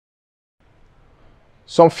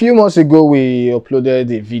Some few months ago, we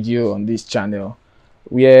uploaded a video on this channel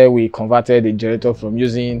where we converted a generator from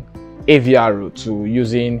using AVR to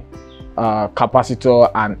using a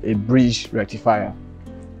capacitor and a bridge rectifier.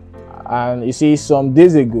 And you see, some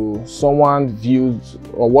days ago, someone viewed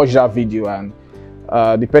or watched that video, and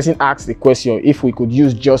the person asked the question if we could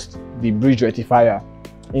use just the bridge rectifier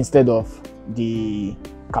instead of the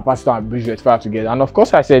capacitor and bridge rectifier together. And of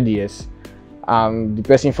course, I said yes. And the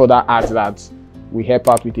person further asked that we help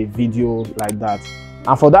out with a video like that.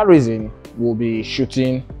 And for that reason, we'll be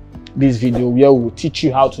shooting this video where we'll teach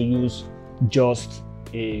you how to use just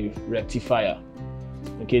a rectifier.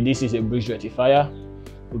 Okay, this is a bridge rectifier.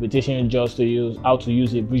 We'll be teaching you just to use how to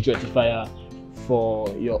use a bridge rectifier for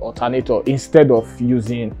your alternator instead of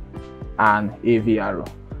using an AVR.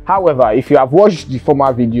 However, if you have watched the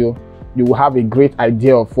former video, you will have a great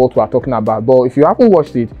idea of what we are talking about. But if you haven't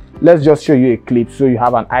watched it, let's just show you a clip so you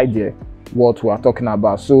have an idea what we are talking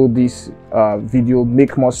about, so this video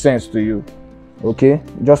make more sense to you. Okay,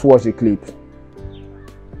 just watch the clip.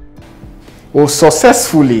 We'll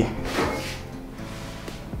successfully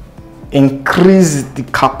increase the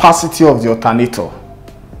capacity of the alternator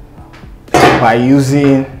by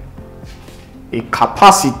using a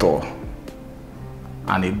capacitor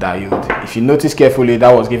and a diode. If you notice carefully,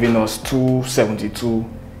 that was giving us 272.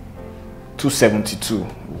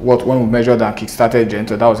 When we measured and kick-started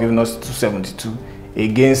generator, that was giving us 272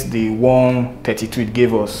 against the 132 it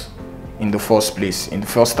gave us in the first place, in the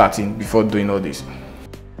first starting, before doing all this.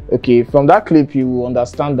 Okay, from that clip you will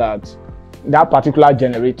understand that that particular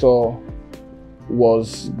generator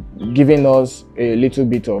was giving us a little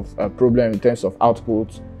bit of a problem in terms of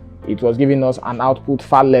output. It was giving us an output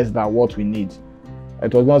far less than what we need.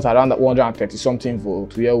 It was not around 130 something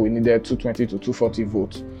volt, where we needed 220 to 240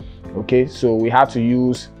 volts. Okay, so we had to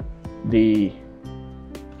use the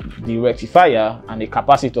rectifier and the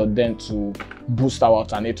capacitor then to boost our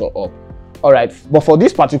alternator up. All right, but for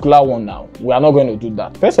this particular one now, we are not going to do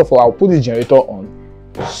that. First of all, I'll put this generator on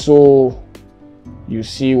so you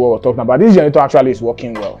see what we're talking about. This generator actually is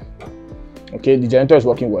working well. Okay, the generator is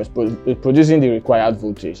working well. It's producing the required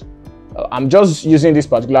voltage. I'm just using this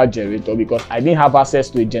particular generator because I didn't have access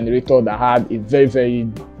to a generator that had a very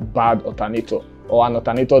bad alternator, or an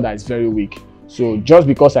alternator that is very weak. So just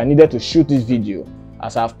because I needed to shoot this video,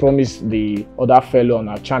 as I've promised the other fellow on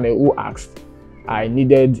our channel who asked, I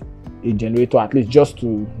needed a generator at least just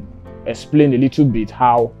to explain a little bit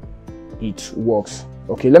how it works.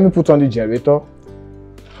 Okay, let me put on the generator.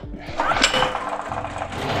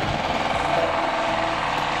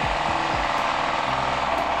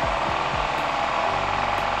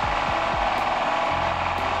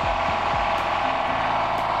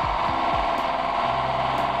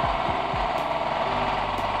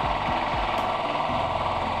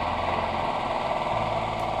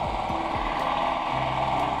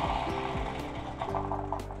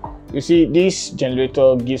 You see, this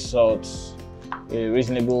generator gives us a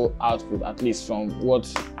reasonable output, at least from what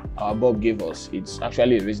our bulb gave us. It's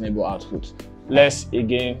actually a reasonable output. Let's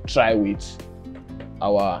again try with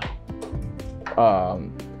our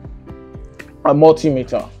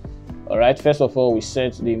multimeter. All right, first of all, we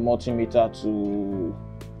set the multimeter to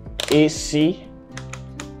AC.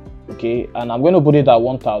 Okay, and I'm going to put it at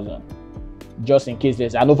 1000 just in case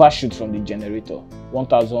there's an overshoot from the generator.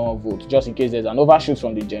 1000 volts, just in case there's an overshoot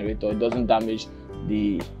from the generator, it doesn't damage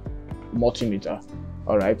the multimeter.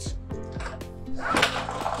 All right.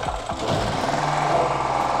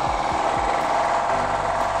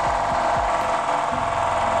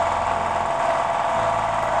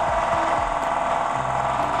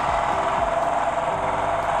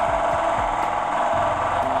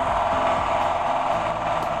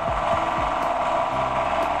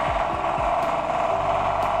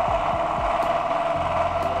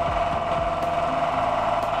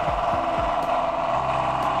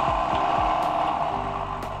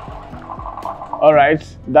 All right,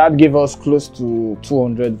 that gave us close to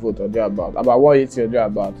 200 volts or thereabout, about 180 or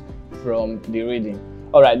thereabout from the reading.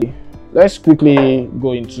 All right, let's quickly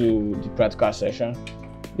go into the practical section.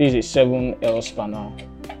 This is a 7L spanner.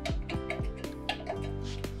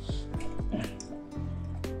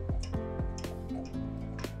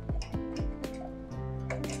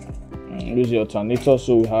 Use the alternator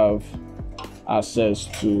so we have access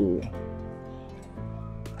to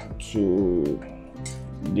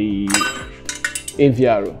the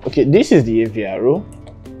AVR. Okay, this is the AVR.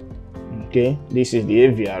 Okay, this is the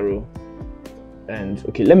AVR. And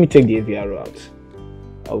okay, let me take the AVR out.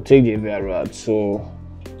 I'll take the AVR out so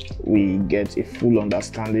we get a full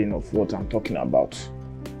understanding of what I'm talking about.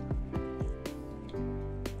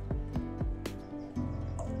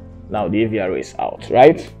 Now the AVR is out,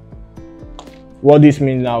 right? What this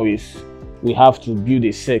means now is we have to build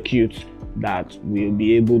a circuit that will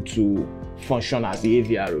be able to function as the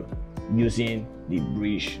AVR using the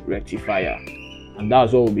bridge rectifier, and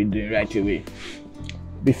that's what we'll be doing right away.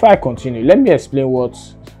 Before I continue, let me explain what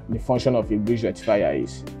the function of a bridge rectifier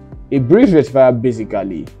is. A bridge rectifier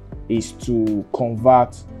basically is to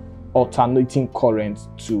convert alternating current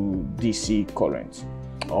to DC current,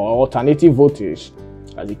 or alternating voltage,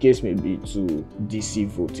 as the case may be, to DC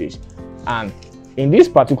voltage. And in this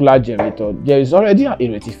particular generator, there is already a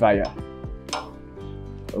rectifier.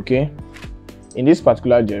 Okay, in this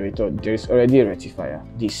particular generator, there is already a rectifier.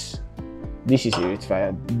 This is a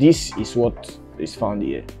rectifier. This is what is found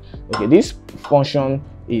here. Okay, this function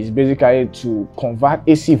is basically to convert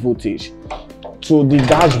AC voltage to the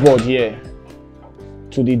dashboard here,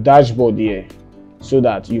 so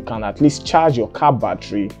that you can at least charge your car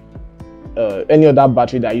battery, any other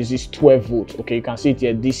battery that uses 12 volt. Okay, you can see it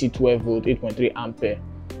here, DC 12 volt, 8.3 ampere.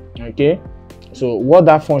 Okay, so what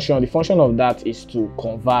that function, the function of that is to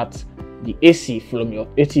convert the AC from your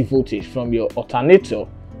AC voltage from your alternator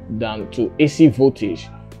down to AC voltage,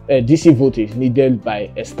 DC voltage needed by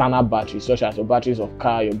external batteries, such as your batteries of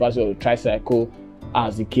car, your battery of tricycle,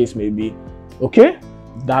 as the case may be. Okay,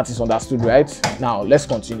 that is understood, right? Now let's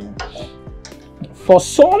continue. For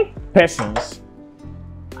some persons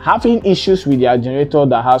having issues with their generator,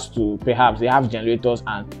 that has to, perhaps they have generators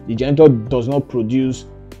and the generator does not produce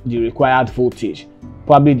the required voltage.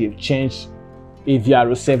 Probably they've changed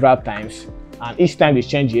AVR several times, and each time they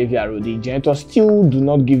change the AVR, the generator still do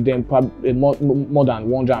not give them more than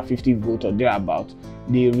 150 volt or thereabout.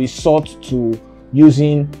 They resort to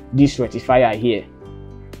using this rectifier here.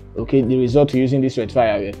 Okay, they resort to using this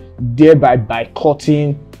rectifier here, thereby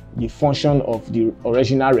boycotting the function of the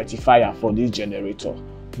original rectifier for this generator.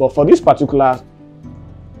 But for this particular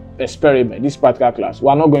experiment, this particular class, we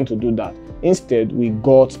are not going to do that. Instead, we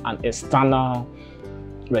got an external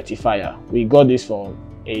rectifier. We got this from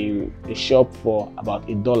a shop for about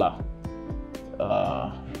 $1,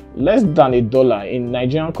 less than $1 in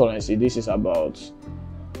Nigerian currency. This is about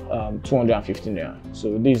 215 naira.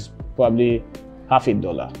 So this is probably half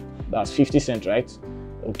 $1. That's 50 cents, right?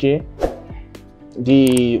 Okay,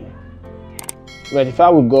 the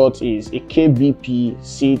rectifier we got is a KBP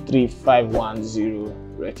C3510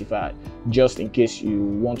 rectifier, just in case you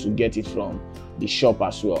want to get it from the shop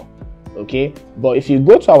as well. Okay, but if you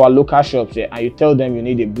go to our local shops here and you tell them you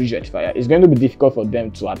need a bridge rectifier, it's going to be difficult for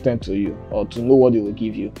them to attend to you or to know what they will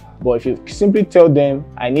give you. But if you simply tell them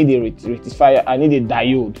I need a rectifier, I need a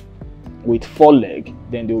diode with 4 legs,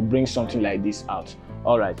 then they will bring something like this out.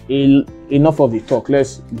 All right, enough of the talk,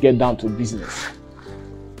 let's get down to business.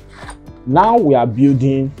 Now we are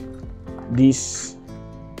building this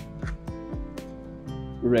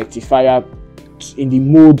rectifier in the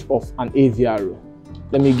mode of an AVR.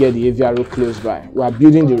 Let me get the AVR close by. We are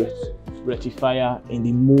building the rectifier in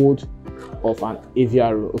the mode of an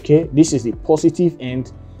AVR. Okay, this is the positive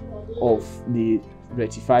end of the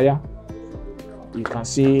rectifier. You can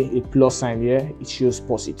see a plus sign here, it shows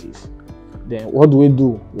positive. Then what do we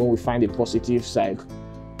do when we find the positive side?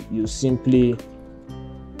 You simply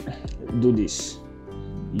do this.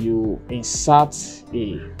 You insert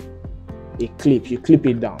a clip, you clip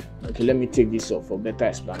it down. Okay, let me take this off for better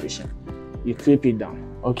explanation. You clip it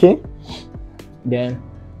down. Okay, then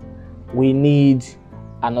we need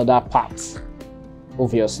another part.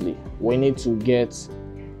 Obviously we need to get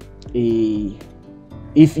a,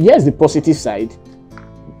 if here's the positive side,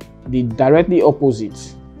 the directly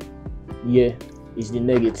opposite here is the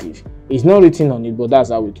negative. It's not written on it, but that's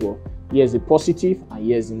how it works. Here's the positive and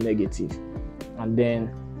here's the negative, and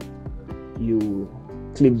then you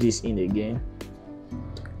clip this in again.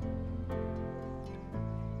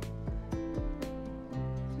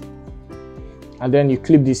 And then you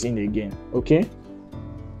clip this in again. Okay,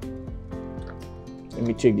 let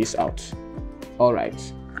me take this out. All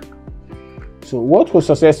right, so what we've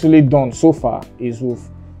successfully done so far is we've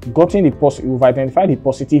gotten the we've identified the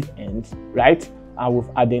positive end, right, and we've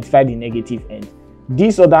identified the negative end.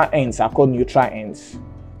 These other ends are called neutral ends.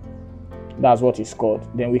 That's what it's called.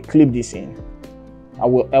 Then we clip this in. I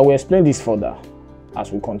will explain this further as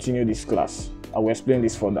we continue this class. I will explain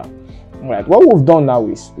this further. All right, what we've done now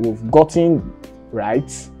is we've gotten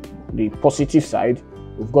right the positive side,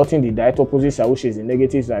 we've gotten the direct opposite side, which is the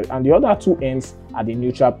negative side, and the other two ends are the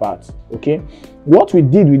neutral part. Okay, what we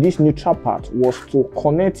did with this neutral part was to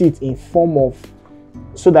connect it in form of,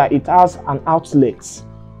 so that it has an outlet.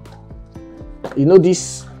 You know,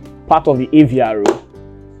 this part of the AVR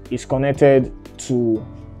is connected to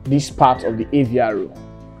this part of the AVR.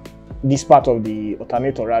 this part of the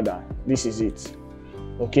alternator rather. This is it.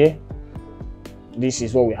 Okay, this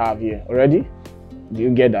is what we have here already. Do you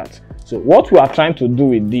get that? So what we are trying to do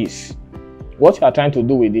with this,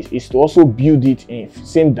 is to also build it in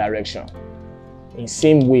same direction, in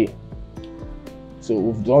same way. So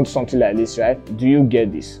we've done something like this, right? Do you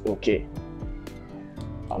get this? Okay,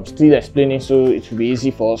 I'm still explaining so it will be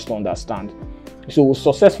easy for us to understand. So we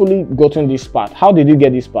successfully gotten this part. How did we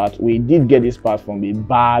get this part? We did get this part from a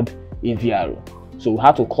bad AVR. So we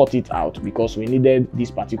had to cut it out because we needed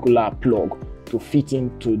this particular plug to fit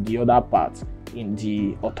into the other part in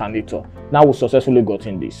the alternator. Now we successfully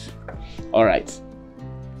gotten this. All right,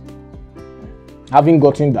 having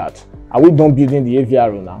gotten that, are we done building the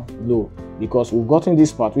AVR now? No, because we've gotten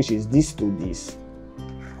this part, which is this to this.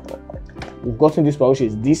 We've gotten this part, which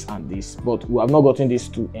is this and this, but we have not gotten these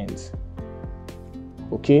two ends.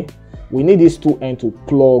 Okay, we need these two ends to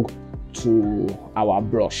plug to our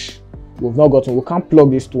brush. We can't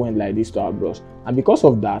plug these two ends like this to our brush, and because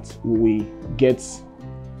of that, we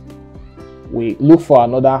look for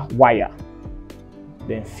another wire,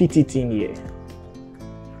 then fit it in here.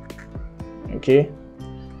 Okay,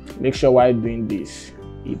 make sure while doing this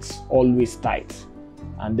it's always tight,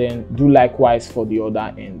 and then do likewise for the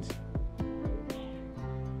other end.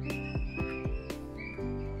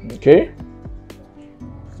 Okay,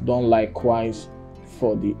 done likewise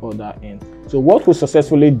for the other end. So what we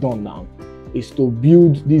successfully done now is to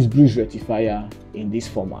build this bridge rectifier in this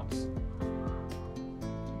format.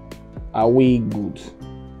 Are we good?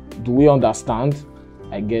 Do we understand?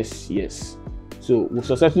 I guess yes. So we've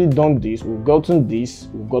successfully done this. We've gotten this,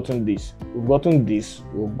 we've gotten this, we've gotten this,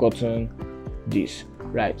 we've gotten this.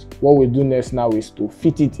 Right, what we do next now is to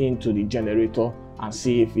fit it into the generator and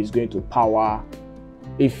see if it's going to power,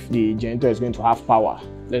 if the generator is going to have power.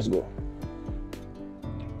 Let's go.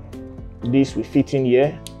 This we fit in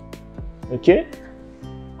here. Okay,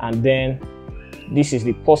 and then this is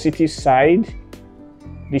the positive side.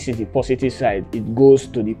 This is the positive side. It goes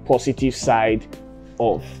to the positive side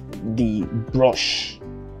of the brush.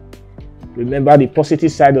 Remember, the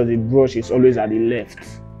positive side of the brush is always at the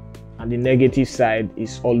left, and the negative side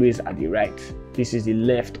is always at the right. This is the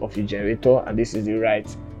left of the generator, and this is the right.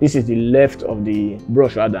 This is the left of the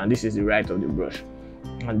brush rather, and this is the right of the brush.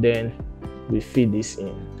 And then we feed this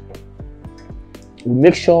in. We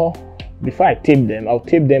make sure, before I tape them, I'll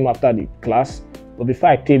tape them after the class, but before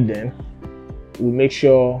I tape them, we make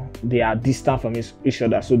sure they are distant from each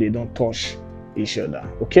other so they don't touch each other.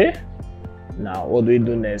 Okay, now what do we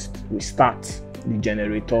do next? We start the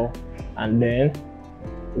generator, and then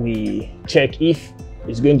we check if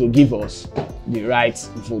it's going to give us the right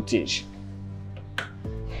voltage.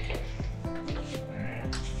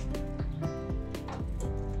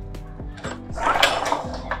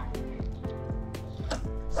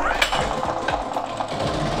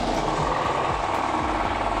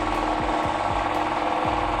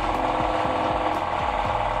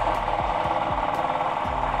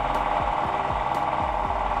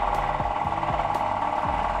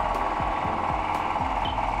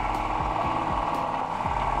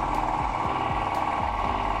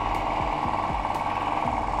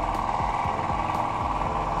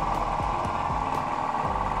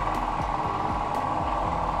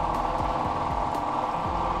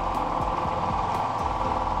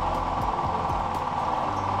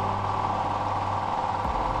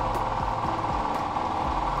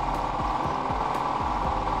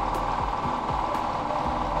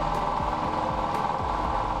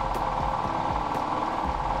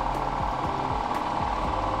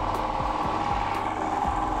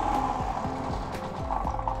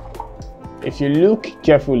 If you look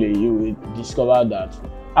carefully, you will discover that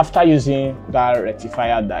after using that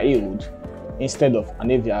rectifier diode instead of an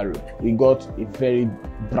AVR, we got a very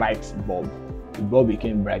bright bulb. The bulb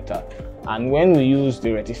became brighter. And when we use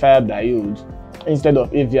the rectifier diode instead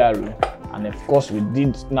of AVR, and of course we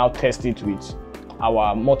did now test it with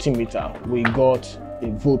our multimeter, we got a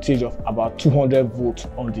voltage of about 200 volts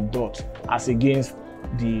on the dot, as against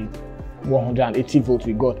the 180 volts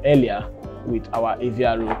we got earlier with our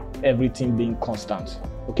AVR, everything being constant.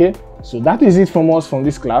 Okay, so that is it from us from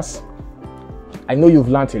this class. I know you've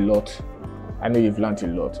learned a lot.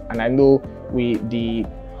 And I know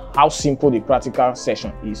how simple the practical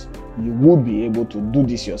session is. You would be able to do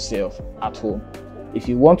this yourself at home. If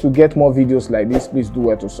you want to get more videos like this, please do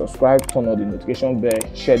well to subscribe, turn on the notification bell,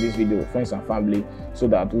 share this video with friends and family, so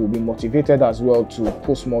that we will be motivated as well to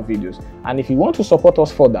post more videos. And if you want to support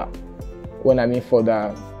us further, when I mean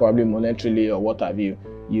further, probably monetarily or what have you,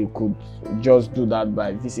 you could just do that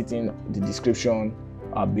by visiting the description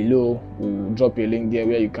below. We'll drop a link there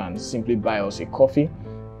where you can simply buy us a coffee.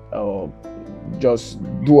 just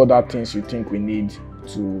do other things you think we need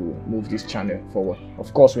to move this channel forward.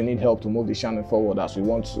 Of course, we need help to move the channel forward, as we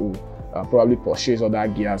want to probably purchase other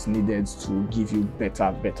gears needed to give you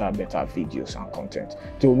better videos and content.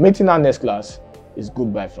 Till meeting our next class, is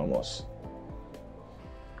goodbye from us.